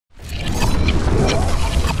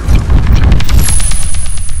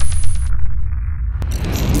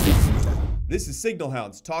This is Signal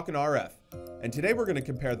Hound's Talkin' RF, and today we're going to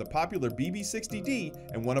compare the popular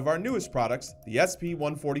BB60D and one of our newest products, the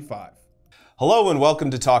SP145. Hello and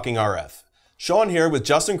welcome to Talking RF. Sean here with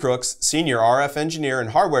Justin Crooks, Senior RF Engineer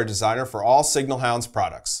and Hardware Designer for all Signal Hound's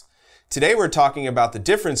products. Today we're talking about the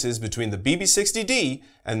differences between the BB60D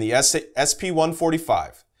and the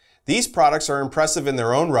SP145. These products are impressive in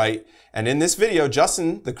their own right, and in this video,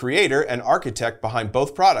 Justin, the creator and architect behind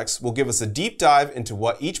both products, will give us a deep dive into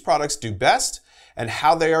what each products do best and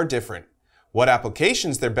how they are different, what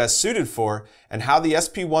applications they're best suited for, and how the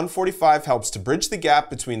SP145 helps to bridge the gap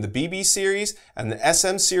between the BB series and the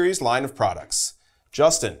SM series line of products.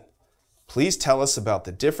 Justin, please tell us about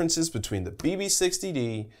the differences between the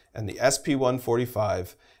BB60D and the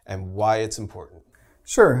SP145 and why it's important.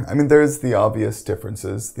 Sure. I mean, there's the obvious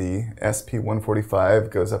differences. The SP145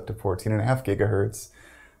 goes up to 14.5 gigahertz.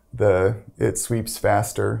 It sweeps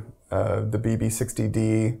faster. The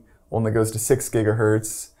BB60D only goes to 6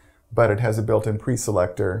 gigahertz, but it has a built-in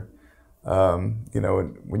pre-selector. You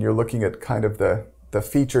know, when you're looking at kind of the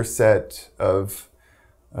feature set of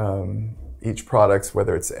each product,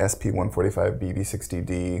 whether it's SP145,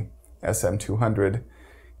 BB60D, SM200,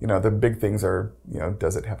 you know, the big things are, you know,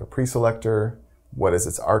 does it have a pre-selector? What is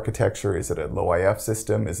its architecture? Is it a low IF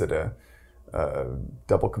system? Is it a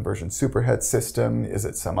double conversion superhead system? Is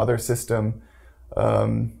it some other system?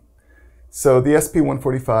 So the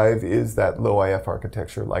SP145 is that low IF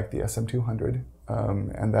architecture like the SM200,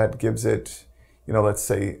 and that gives it, you know, let's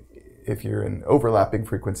say if you're in overlapping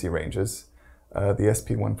frequency ranges, the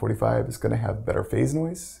SP145 is going to have better phase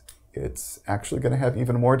noise. It's actually going to have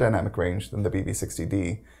even more dynamic range than the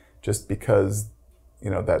BB60D, just because, you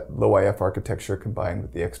know, that low IF architecture combined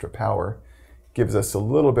with the extra power gives us a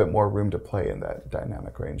little bit more room to play in that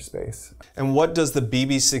dynamic range space. And what does the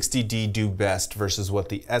BB60D do best versus what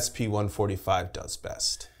the SP145 does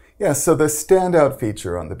best? Yeah, so the standout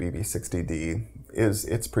feature on the BB60D is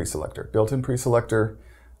its pre-selector. Built-in pre-selector,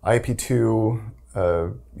 IP2, you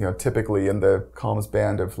know, typically in the comms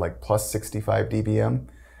band of like plus 65 dBm.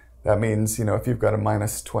 That means, you know, if you've got a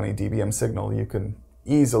minus 20 dBm signal, you can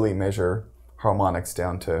easily measure harmonics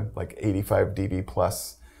down to like 85 dB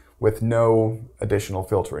plus with no additional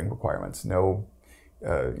filtering requirements, no,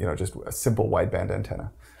 you know, just a simple wideband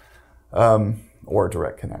antenna or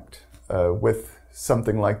direct connect. With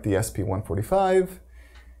something like the SP145,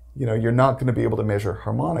 you know, you're not going to be able to measure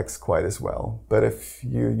harmonics quite as well. But if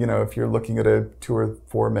you know, if you're looking at a 2 or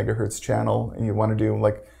 4 megahertz channel and you want to do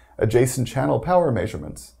like adjacent channel power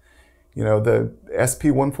measurements, you know, the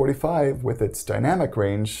SP145 with its dynamic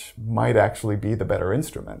range might actually be the better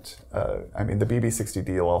instrument. I mean, the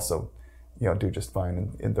BB60D will also, you know, do just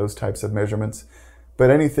fine in those types of measurements. But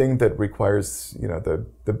anything that requires, you know,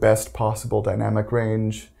 the best possible dynamic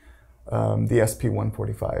range, the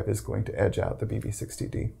SP145 is going to edge out the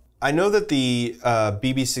BB60D. I know that the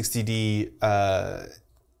BB60D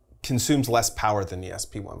consumes less power than the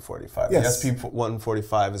SP145. Yes. The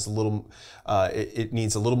SP145 is a little, it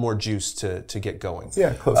needs a little more juice to get going.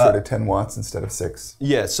 Yeah, closer to 10 watts instead of 6.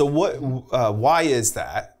 Yeah, so why is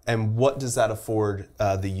that, and what does that afford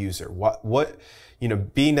the user? What, you know,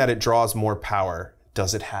 being that it draws more power,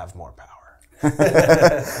 does it have more power?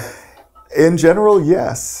 In general,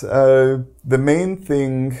 yes. The main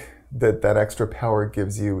thing that extra power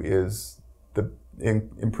gives you is the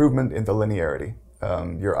improvement in the linearity.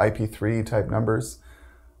 Your IP3 type numbers.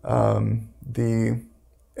 The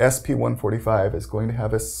SP145 is going to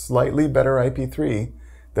have a slightly better IP3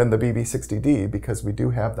 than the BB60D because we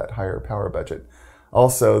do have that higher power budget.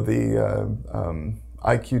 Also, the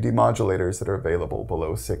IQD modulators that are available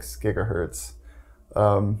below 6 gigahertz.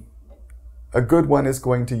 A good one is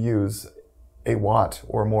going to use a watt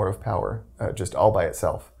or more of power just all by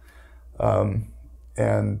itself.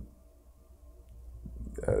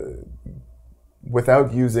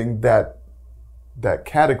 Without using that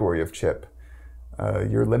category of chip,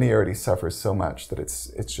 your linearity suffers so much that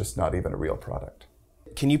it's just not even a real product.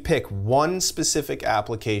 Can you pick one specific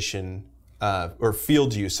application, or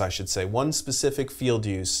field use, I should say, one specific field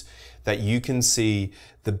use that you can see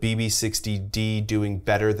the BB60D doing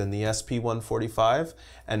better than the SP145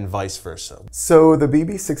 and vice versa? So the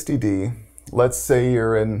BB60D, let's say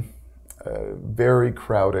you're in a very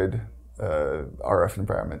crowded RF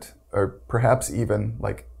environment, or perhaps even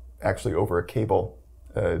like actually over a cable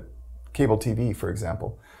TV, for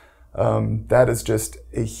example. That is just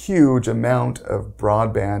a huge amount of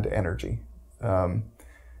broadband energy.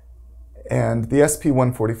 And the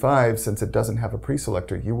SP145, since it doesn't have a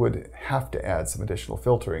pre-selector, you would have to add some additional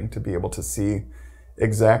filtering to be able to see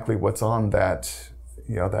exactly what's on that,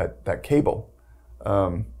 you know, that cable.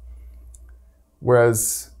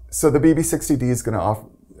 Whereas So the BB60D is going to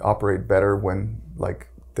operate better when like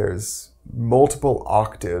there's multiple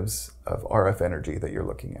octaves of RF energy that you're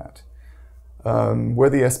looking at. Where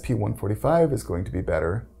the SP145 is going to be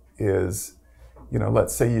better is,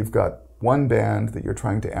 let's say you've got one band that you're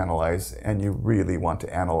trying to analyze and you really want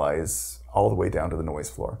to analyze all the way down to the noise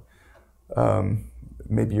floor.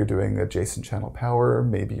 Maybe you're doing adjacent channel power,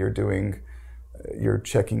 maybe you're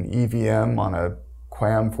checking EVM on a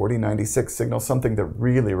QAM 4096 signal, something that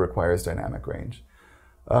really requires dynamic range.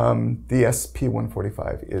 The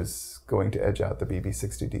SP145 is going to edge out the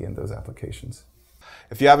BB60D in those applications.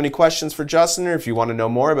 If you have any questions for Justin, or if you want to know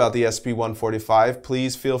more about the SP145,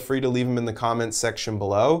 please feel free to leave them in the comments section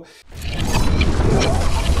below.